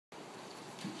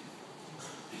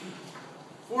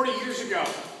40 years ago,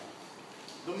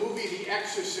 the movie The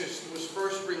Exorcist was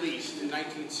first released in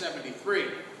 1973.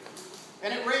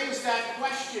 And it raised that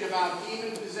question about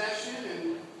demon possession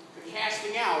and the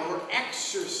casting out or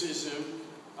exorcism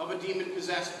of a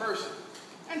demon-possessed person.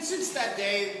 And since that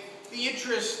day, the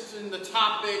interest in the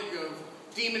topic of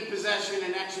demon possession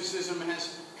and exorcism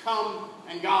has come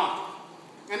and gone.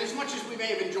 And as much as we may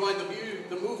have enjoyed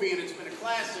the movie and it's been a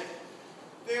classic,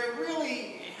 there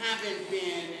really haven't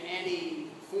been any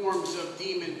forms of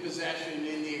demon possession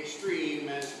in the extreme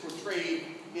as portrayed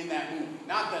in that movie.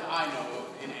 Not that I know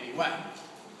of in any way.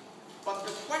 But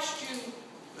the question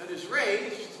that is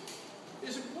raised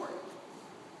is important.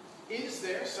 Is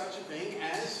there such a thing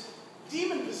as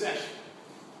demon possession?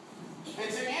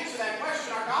 And to answer that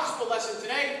question, our gospel lesson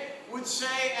today would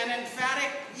say an emphatic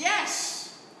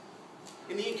yes.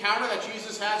 In the encounter that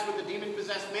Jesus has with the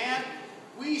demon-possessed man,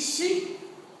 we see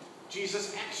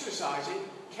Jesus exorcising,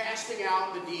 casting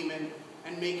out the demon,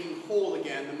 and making whole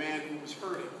again the man who was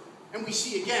hurting. And we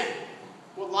see again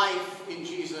what life in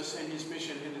Jesus and his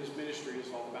mission and his ministry is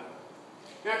all about.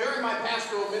 Now, during my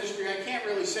pastoral ministry, I can't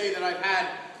really say that I've had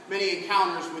many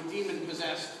encounters with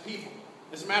demon-possessed people.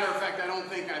 As a matter of fact, I don't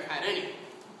think I've had any.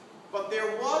 But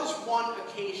there was one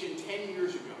occasion 10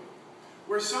 years ago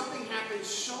where something happened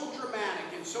so dramatic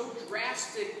and so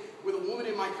drastic with a woman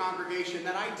in my congregation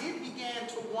that I did begin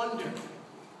to wonder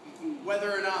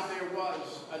whether or not there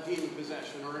was a demon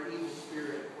possession or an evil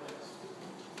spirit at place.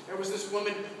 There was this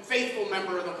woman, faithful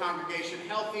member of the congregation,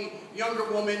 healthy,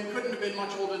 younger woman, couldn't have been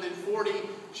much older than 40.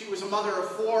 She was a mother of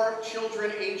 4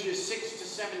 children, ages 6 to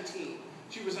 17.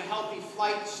 She was a healthy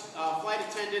flight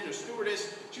attendant, a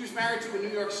stewardess. She was married to a New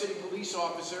York City police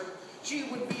officer. She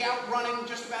would be out running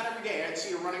just about every day. I'd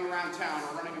see her running around town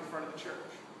or running in front of the church.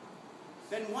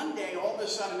 Then one day, all of a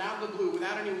sudden, out of the blue,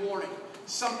 without any warning,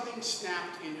 something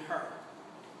snapped in her.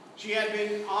 She had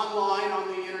been online on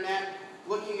the internet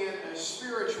looking at a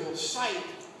spiritual site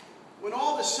when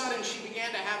all of a sudden she began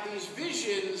to have these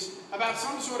visions about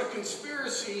some sort of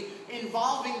conspiracy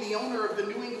involving the owner of the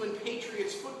New England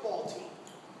Patriots football team.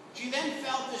 She then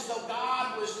felt as though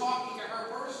God was talking to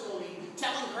her personally,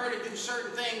 telling her to do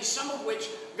certain things, some of which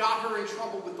got her in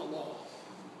trouble with the law.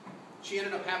 She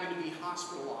ended up having to be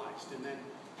hospitalized and then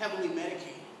heavily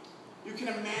medicated. You can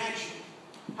imagine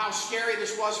how scary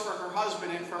this was for her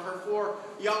husband and for her 4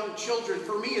 young children.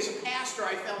 For me as a pastor,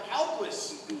 I felt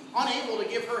helpless, unable to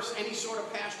give her any sort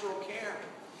of pastoral care.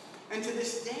 And to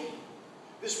this day,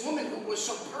 this woman who was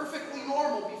so perfectly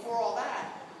normal before all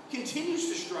that continues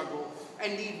to struggle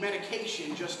and need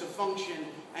medication just to function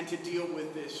and to deal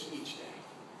with this each day.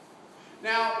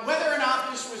 Now, whether or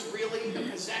not this was really the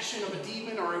possession of a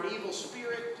demon or an evil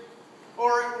spirit,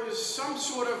 or it was some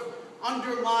sort of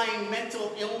underlying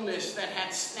mental illness that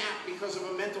had snapped because of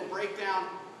a mental breakdown,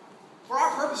 for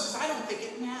our purposes, I don't think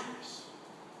it matters.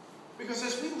 Because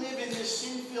as we live in this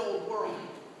sin-filled world,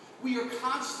 we are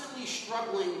constantly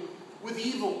struggling with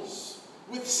evils,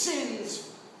 with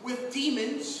sins, with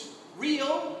demons,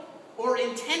 real or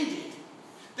intended,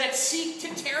 that seek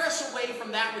to tear us away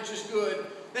from that which is good,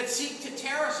 that seek to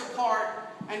tear us apart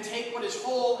and take what is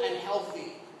whole and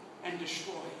healthy and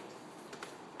destroy it.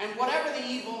 And whatever the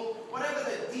evil, whatever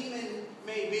the demon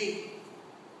may be,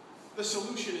 the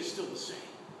solution is still the same.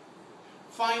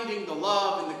 Finding the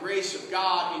love and the grace of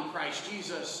God in Christ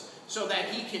Jesus so that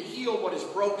he can heal what is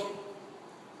broken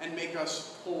and make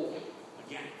us whole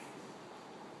again.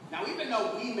 Now, even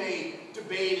though we may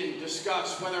debate and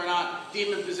discuss whether or not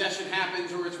demon possession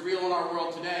happens or it's real in our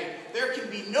world today, there can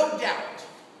be no doubt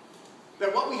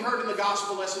that what we heard in the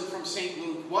gospel lesson from St.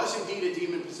 Luke was indeed a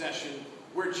demon possession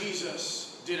where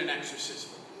Jesus did an exorcism.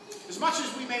 As much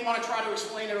as we may want to try to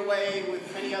explain it away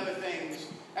with many other things,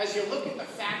 as you look at the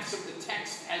facts of the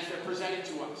text as they're presented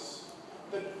to us,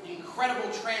 the incredible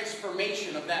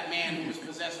transformation of that man who was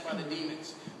possessed by the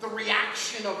demons, the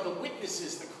reaction of the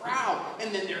witnesses, the crowd,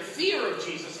 and then their fear of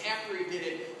Jesus after he did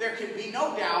it, there can be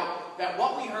no doubt that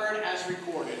what we heard as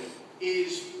recorded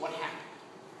is what happened.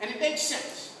 And it makes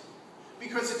sense,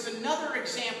 because it's another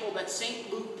example that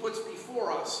St. Luke puts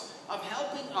before us of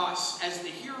helping us, as the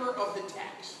hearer of the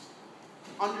text,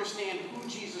 understand who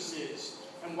Jesus is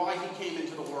and why he came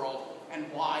into the world and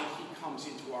why he comes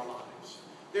into our lives.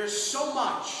 There's so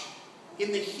much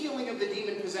in the healing of the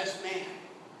demon-possessed man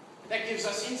that gives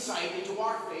us insight into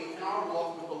our faith and our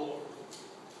walk with the Lord.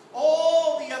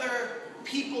 All the other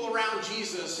people around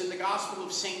Jesus in the Gospel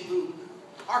of St. Luke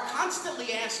are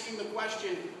constantly asking the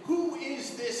question, who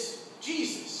is this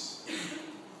Jesus?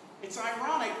 It's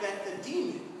ironic that the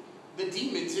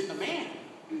demons in the man,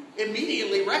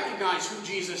 immediately recognize who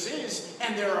Jesus is,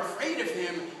 and they're afraid of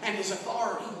him and his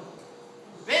authority.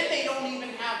 then they don't even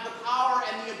have the power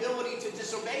and the ability to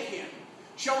disobey him.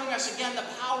 Showing us again the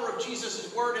power of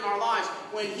Jesus' word in our lives.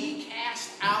 When he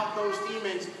cast out those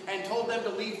demons and told them to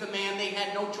leave the man, they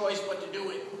had no choice but to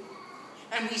do it.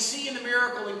 And we see in the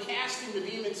miracle in casting the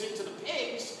demons into the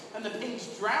pigs, and the pigs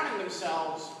drowning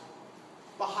themselves,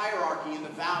 the hierarchy and the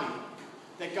value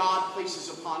that God places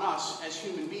upon us as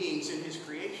human beings in his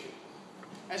creation.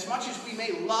 As much as we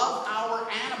may love our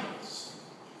animals,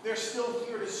 they're still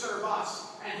here to serve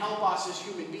us and help us as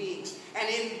human beings. And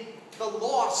in the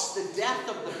loss, the death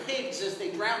of the pigs as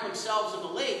they drown themselves in the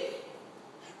lake,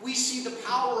 we see the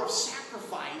power of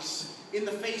sacrifice in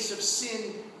the face of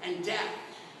sin and death.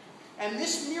 And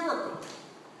this miracle,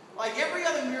 like every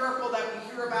other miracle that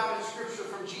we hear about in Scripture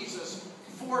from Jesus,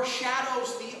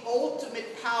 foreshadows the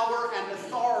ultimate power and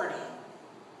authority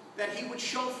that he would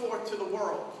show forth to the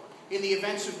world in the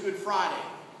events of Good Friday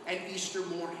and Easter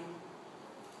morning.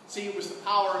 See, it was the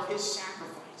power of his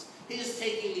sacrifice, his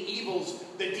taking the evils,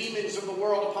 the demons of the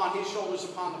world upon his shoulders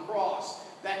upon the cross,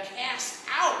 that cast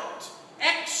out,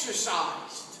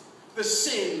 exorcised the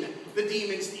sin, the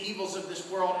demons, the evils of this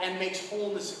world, and makes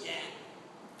wholeness again.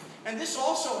 And this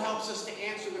also helps us to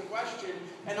answer the question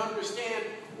and understand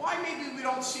why maybe we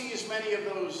don't see as many of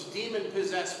those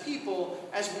demon-possessed people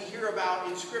as we hear about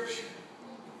in Scripture.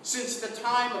 Since the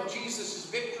time of Jesus'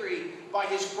 victory by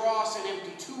his cross and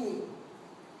empty tomb,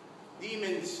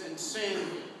 demons and sin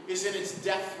is in its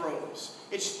death throes.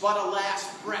 It's but a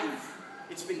last breath.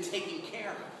 It's been taken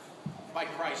care of by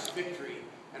Christ's victory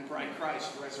and by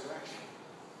Christ's resurrection.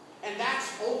 And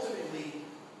that's ultimately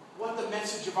what the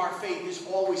message of our faith is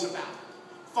always about.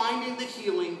 Finding the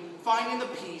healing, finding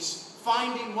the peace,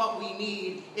 finding what we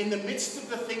need in the midst of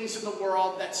the things in the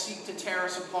world that seek to tear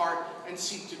us apart and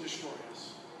seek to destroy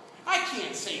us. I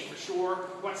can't say for sure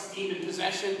what's demon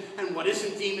possession and what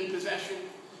isn't demon possession,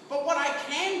 but what I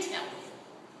can tell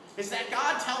you is that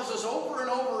God tells us over and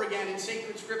over again in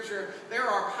sacred Scripture there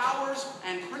are powers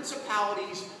and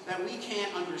principalities that we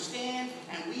can't understand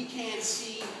and we can't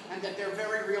see, and that they're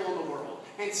very real in the world.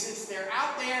 And since they're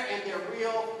out there and they're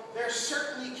real, there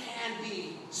certainly can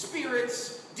be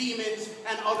spirits, demons,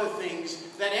 and other things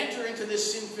that enter into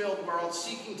this sin-filled world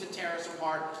seeking to tear us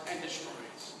apart and destroy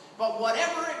us. But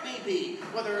whatever it may be,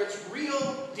 whether it's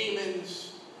real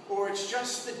demons or it's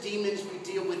just the demons we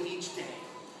deal with each day,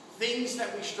 things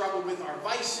that we struggle with, our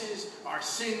vices, our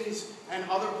sins, and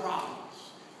other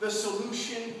problems, the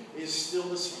solution is still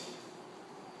the same.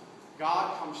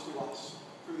 God comes to us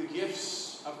through the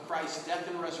gifts of Christ's death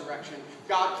and resurrection.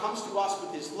 God comes to us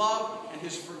with his love and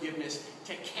his forgiveness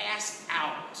to cast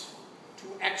out, to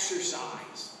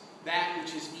exorcise that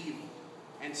which is evil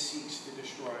and seeks to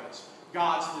destroy us.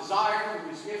 God's desire through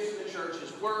his gifts to the church,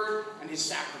 his word and his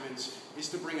sacraments, is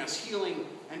to bring us healing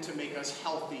and to make us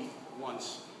healthy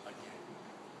once again.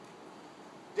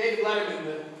 David Letterman,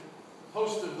 the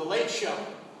host of The Late Show,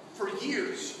 for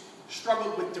years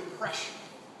struggled with depression.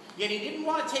 Yet he didn't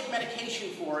want to take medication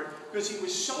for it because he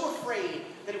was so afraid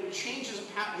that it would change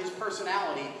his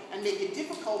personality and make it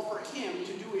difficult for him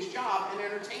to do his job and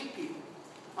entertain people.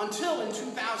 Until in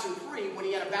 2003, when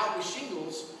he had a bout with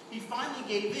shingles, he finally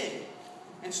gave in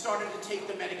and started to take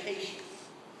the medication.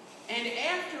 And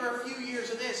after a few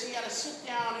years of this, he had a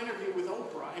sit-down interview with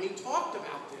Oprah, and he talked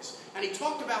about this, and he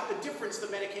talked about the difference the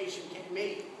medication can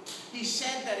make. He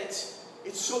said that it's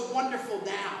so wonderful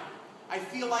now. I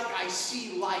feel like I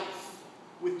see life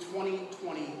with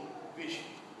 20/20 vision.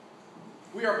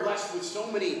 We are blessed with so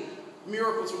many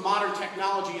miracles of modern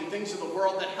technology and things of the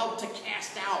world that help to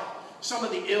cast out some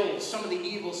of the ills, some of the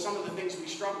evils, some of the things we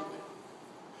struggle with.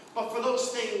 But for those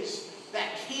things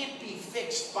that can't be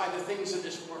fixed by the things of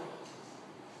this world,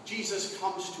 Jesus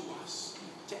comes to us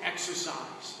to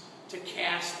exorcise, to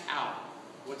cast out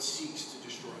what seeks to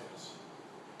destroy us.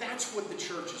 That's what the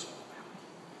church is all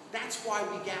about. That's why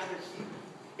we gather here.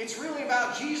 It's really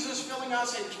about Jesus filling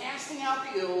us and casting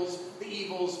out the ills, the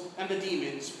evils, and the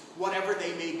demons, whatever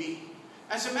they may be.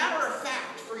 As a matter of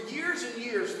fact, for years and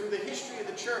years through the history of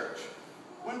the church,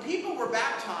 when people were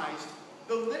baptized,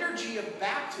 the liturgy of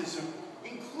baptism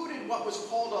included what was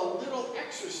called a little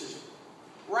exorcism.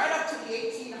 Right up to the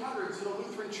 1800s in the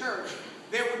Lutheran Church,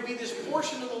 there would be this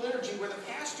portion of the liturgy where the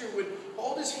pastor would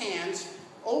hold his hands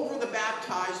over the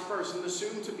baptized person, the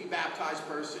soon-to-be baptized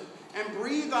person, and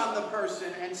breathe on the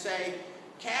person and say,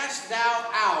 "Cast thou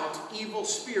out, evil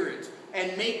spirit,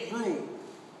 and make room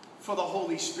for the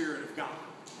Holy Spirit of God."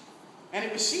 And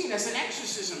it was seen as an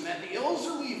exorcism that the ills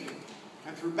are leaving,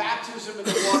 and through baptism in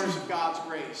the waters of God's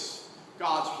grace,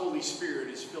 God's Holy Spirit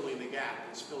is filling the gap,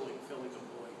 it's filling the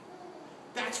void.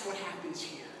 That's what happens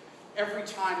here every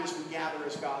time as we gather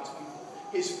as God's people.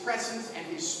 His presence and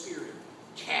his Spirit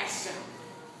casts out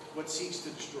what seeks to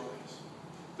destroy us.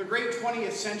 The great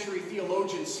 20th century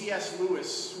theologian C.S.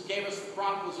 Lewis, who gave us the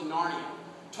Chronicles of Narnia,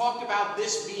 talked about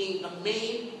this being the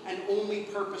main and only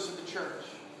purpose of the church.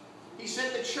 He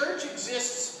said the church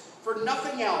exists for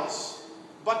nothing else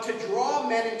but to draw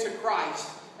men into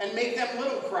Christ and make them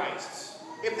little Christs.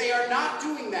 If they are not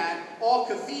doing that, all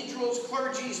cathedrals,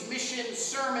 clergies, missions,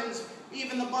 sermons,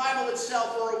 even the Bible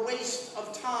itself are a waste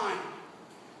of time.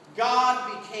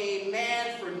 God became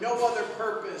man for no other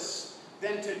purpose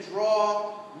than to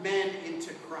draw men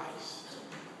into Christ.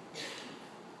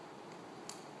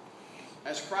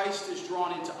 As Christ is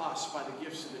drawn into us by the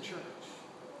gifts of the church,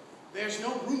 there's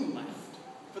no room left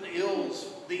for the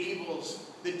ills, the evils,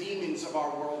 the demons of our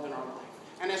world and our life.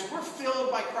 And as we're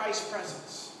filled by Christ's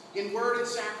presence, in word and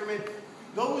sacrament,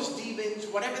 those demons,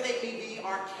 whatever they may be,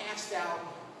 are cast out.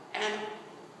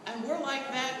 And we're like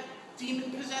that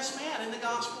demon-possessed man in the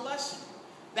gospel lesson.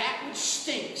 That which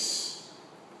stinks,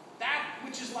 that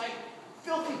which is like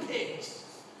filthy pigs,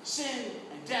 sin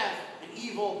and death and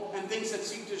evil and things that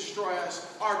seek to destroy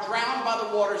us, are drowned by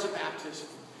the waters of baptism.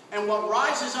 And what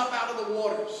rises up out of the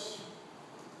waters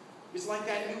is like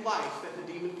that new life that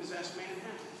the demon-possessed man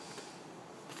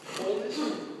had. Wholeness,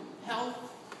 health,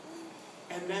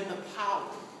 and then the power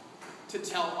to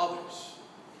tell others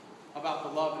about the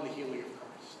love and the healing of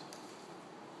Christ.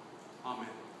 Amen.